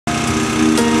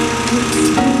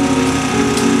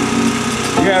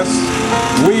Yes,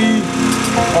 we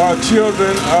are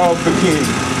children of the King.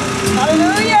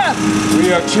 Hallelujah.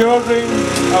 We are children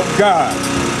of God.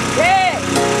 Yes.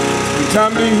 We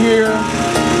come to here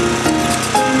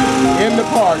in the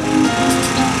park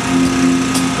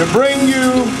to bring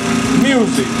you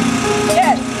music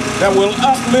that will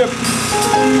uplift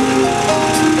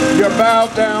your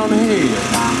bowed down head.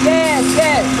 Yes,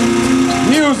 yes.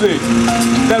 Music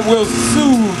that will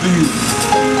soothe you.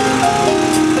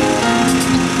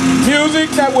 Music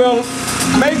that will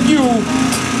make you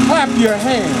clap your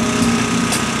hands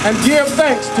and give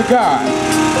thanks to God.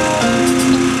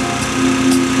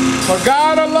 For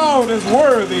God alone is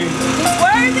worthy. He's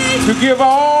worthy To give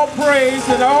all praise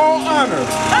and all honor.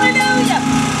 Hallelujah.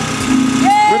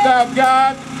 Yes. Without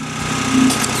God,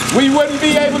 we wouldn't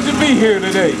be able to be here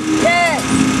today. Yes.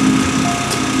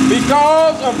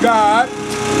 Because of God,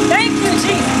 Thank you,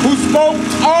 Jesus. who spoke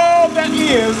all that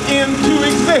is into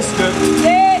existence,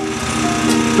 Yes.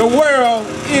 the world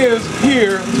is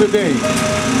here today.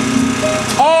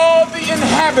 All the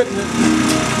inhabitants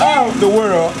of the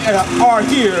world are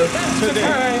here today. The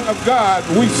kind of God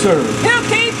we serve. He'll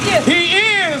keep you. He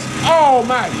is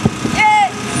almighty.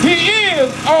 Yes. He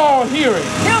is all hearing.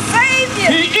 He'll save you.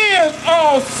 He is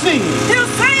all seeing. He'll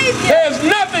save you. There's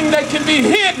nothing that can be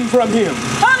hidden from him.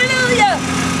 Hallelujah.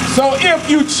 So if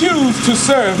you choose to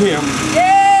serve him,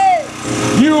 Yes.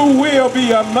 you will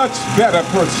be a much better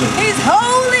person. He's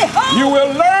holy, holy. You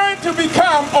will learn to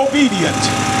become obedient.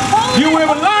 Holy, You will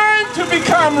holy. learn to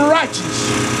become righteous.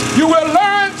 You will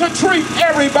learn to treat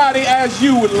everybody as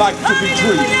you would like to be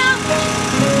treated.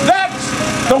 Hallelujah. That's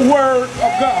the word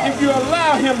of God. If you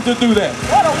allow him to do that,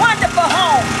 What a wonderful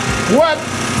home. what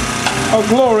a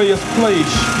glorious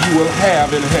place you will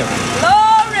have in heaven.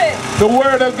 Glory. The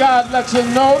word of God lets us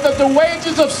know that the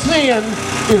wages of sin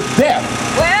is death.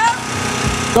 Well,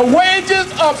 The wages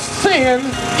of sin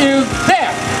is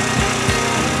death.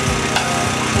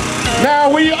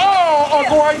 Now we all are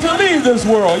going to leave this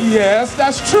world. Yes,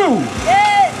 that's true.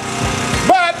 yes.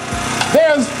 But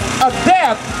there's a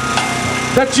death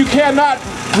that you cannot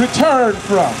return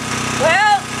from.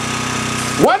 Well,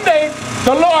 One day,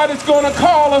 the Lord is going to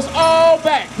call us all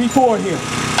back before him.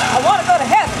 I want to go to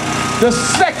heaven. The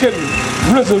second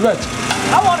resurrection.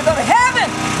 I want to go to heaven.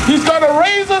 He's going to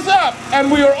raise us up, and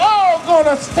we are all going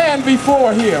to stand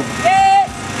before him Yes.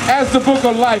 as the book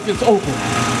of life is open.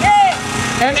 Yes.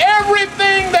 And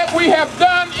everything that we have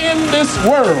done in this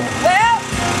world Well,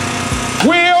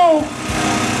 will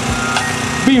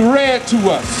be read to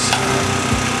us.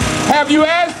 Have you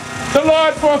asked the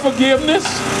Lord for forgiveness?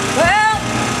 well,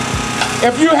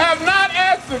 If you have not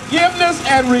asked forgiveness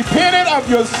and repented of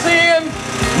your sin,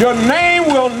 your name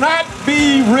will not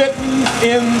be written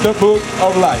in the book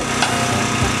of life.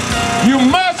 You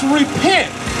must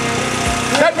repent.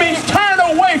 That means turn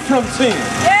away from sin,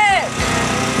 yes.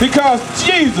 because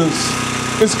Jesus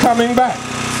is coming back.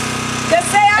 Just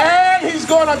say I. And he's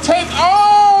going to take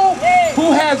all Yes.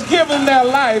 who has given their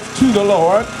life to the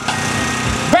Lord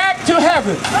back to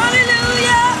heaven.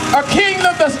 Hallelujah. A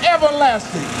kingdom that's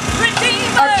everlasting.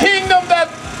 Redeemer. A kingdom that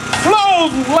flows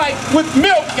like with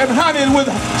milk and honey, with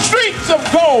streets of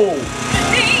gold.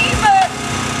 Redeemer.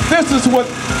 This is what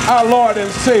our Lord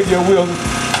and Savior will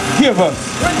give us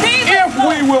Redeemer. if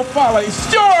we will follow.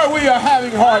 Sure, we are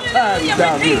having hard times Hallelujah.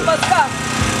 down here. Redeemer come.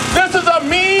 This is a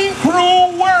mean,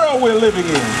 cruel world we're living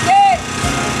in. Yes.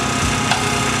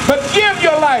 But give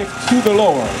your life to the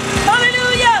Lord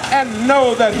Hallelujah. and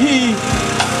know that he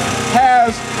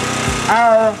has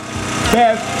our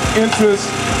best interest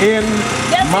in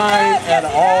Yes, he mind does. at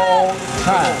Yes, he all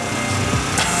times.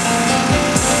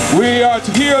 We are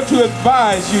here to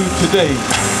advise you today,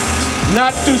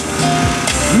 not to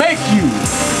make you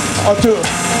or to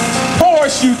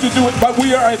force you to do it, but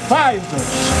we are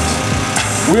advisors.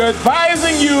 We are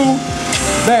advising you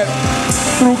that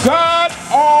through God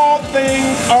all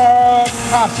things are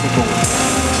possible.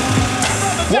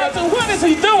 Johnson, what is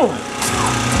he doing?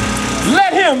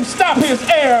 Let him stop his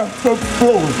air from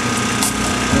blowing.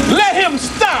 Let him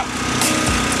stop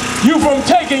you from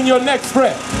taking your next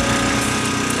breath.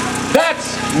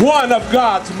 That's one of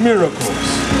God's miracles.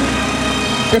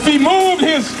 If he moved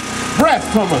his breath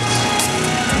from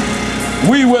us,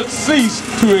 we would cease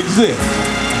to exist.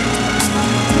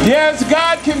 Yes,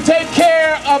 God can take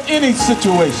care of any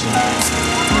situation.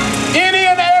 Any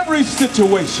and every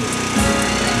situation.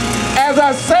 As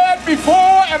I said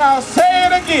before, and I'll say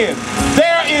it again,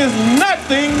 there is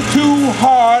nothing too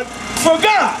hard for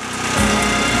God.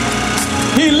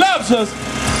 He loves us,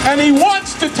 and he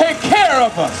wants to take care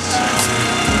of us.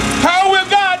 How will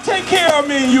God take care of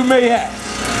me, you may ask?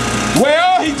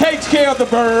 Well, he takes care of the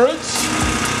birds.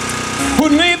 who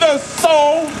neither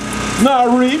sow nor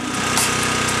reap?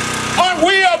 Aren't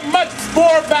we of much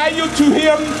more value to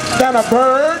him than a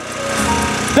bird?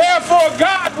 Therefore,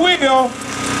 God will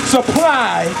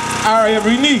supply our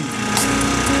every need.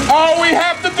 All we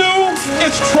have to do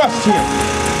is trust him.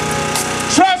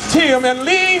 Trust him and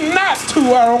lean not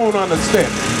to our own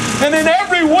understanding. And in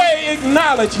every way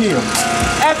acknowledge him.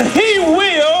 And he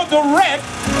will direct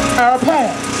our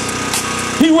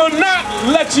paths. He will not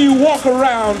let you walk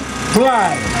around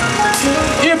blind.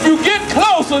 If you get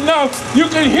close enough, you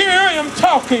can hear him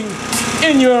talking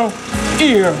in your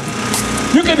ear.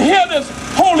 You can hear this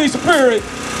Holy Spirit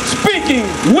speaking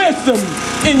wisdom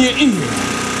in your ear.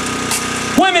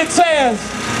 When it says,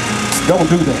 don't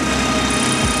do that,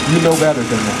 you know better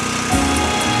than that.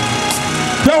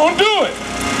 Don't do it.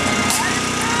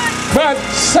 But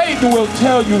Satan will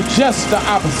tell you just the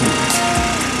opposite.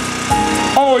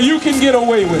 Or you can get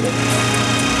away with it.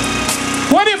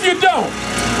 What if you don't?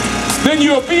 Then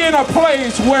you'll be in a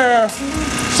place where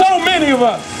so many of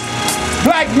us,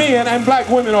 black men and black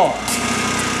women, are.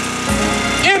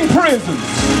 In prisons,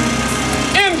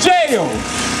 in jails,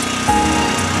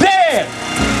 dead.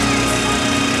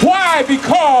 Why?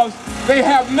 Because they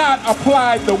have not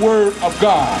applied the word of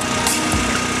God.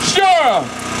 Sure,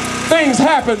 things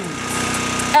happen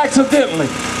accidentally.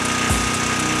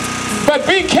 But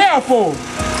be careful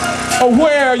of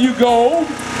where you go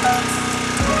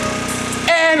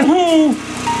and who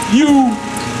you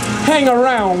hang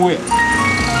around with.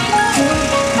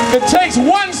 It takes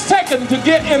 1 second to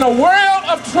get in a world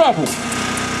of trouble.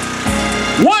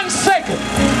 1 second.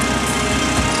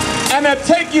 And it'll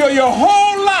take you your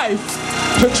whole life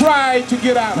to try to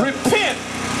get out. Repent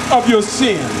of your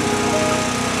sin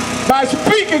by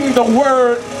speaking the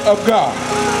word of God.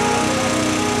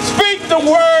 Speak the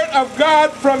word of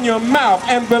God from your mouth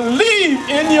and believe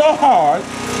in your heart.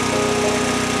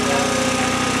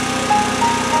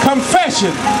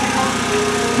 Confession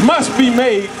must be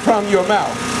made from your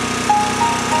mouth.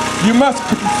 You must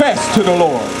confess to the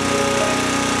Lord.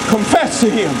 Confess to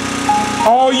him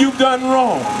all you've done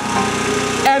wrong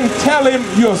and tell him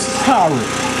you're sorry.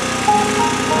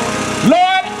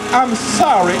 Lord, I'm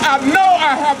sorry. I know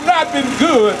I have not been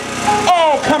good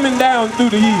all coming down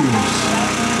through the years.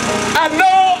 I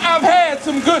know I've had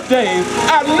some good days.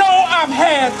 I know I've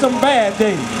had some bad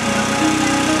days.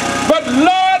 But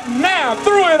Lord, now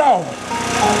through it all,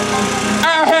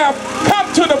 I have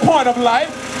come to the point of life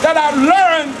that I've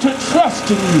learned to trust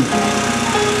in you.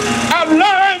 I've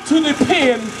learned to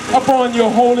depend upon your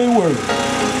holy word.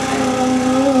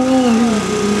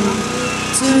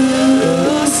 To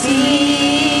see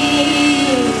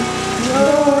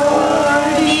your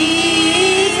desire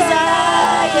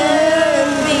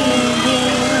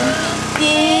in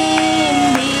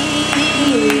me,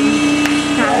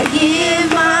 I give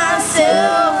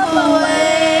myself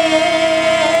away.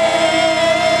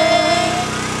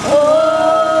 Oh,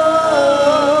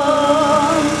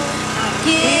 I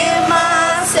give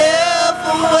myself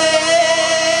away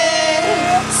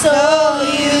so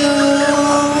you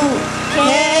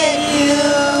can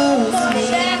use me.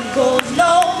 Shackles,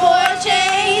 no more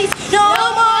chains, no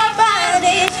more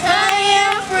bondage. I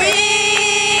am free.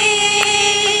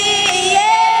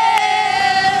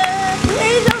 Yeah.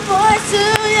 Raise your voice to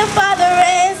your Father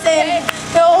and say,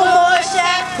 no more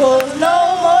shackles, no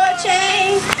more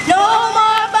chains, no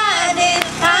more bondage.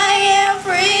 I am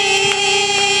free.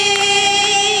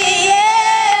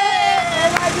 Yeah.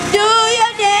 Do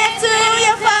your dance to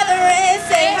your Father and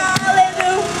say,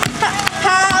 hallelujah,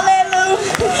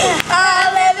 hallelujah,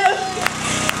 hallelujah,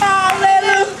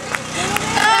 hallelujah,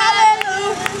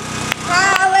 hallelujah,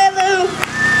 hallelujah,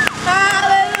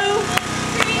 hallelujah.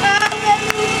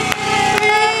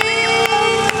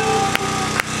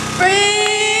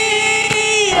 Freedom,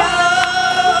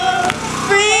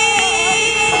 freedom,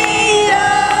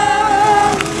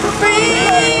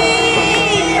 freedom.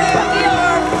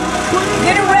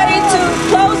 Getting ready to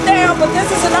close down, but this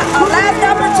is our last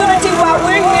opportunity while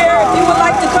we're here. If you would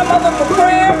like to come over for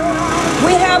prayer,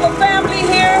 we have a family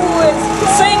here who is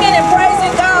singing and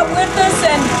praising God with us,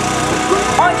 and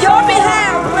on your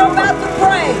behalf, we're about to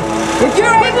pray. If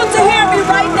you're able to hear me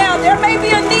right now, there may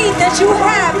be a need that you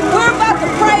have. We're about to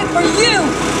pray for you.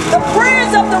 The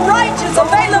prayers of the righteous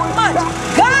availeth much.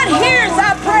 God hears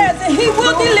our prayers and he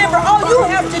will deliver. All you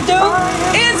have to do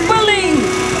is believe.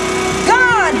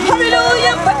 God,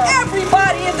 hallelujah, for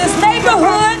everybody in this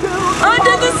neighborhood,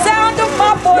 under the sound of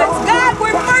my voice, God,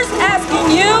 we're first asking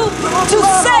you to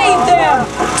save them,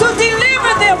 to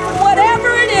deliver them from whatever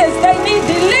it is they need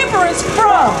deliverance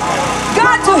from.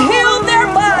 God, to heal their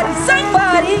body.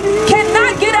 Somebody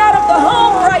cannot get out of the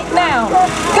home right now.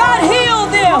 God, heal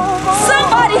them.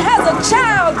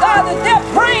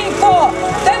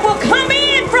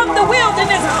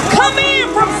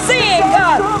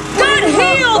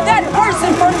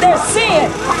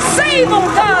 Save them,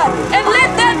 God, and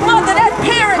let that mother, that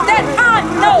parent, that aunt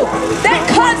know, that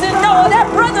cousin know, that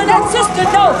brother, that sister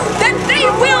know that they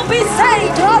will be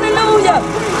saved. Hallelujah.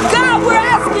 God, we're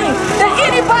asking that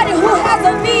anybody who has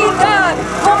a need, God,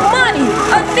 for money,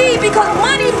 a need because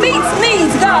money meets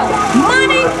needs, God.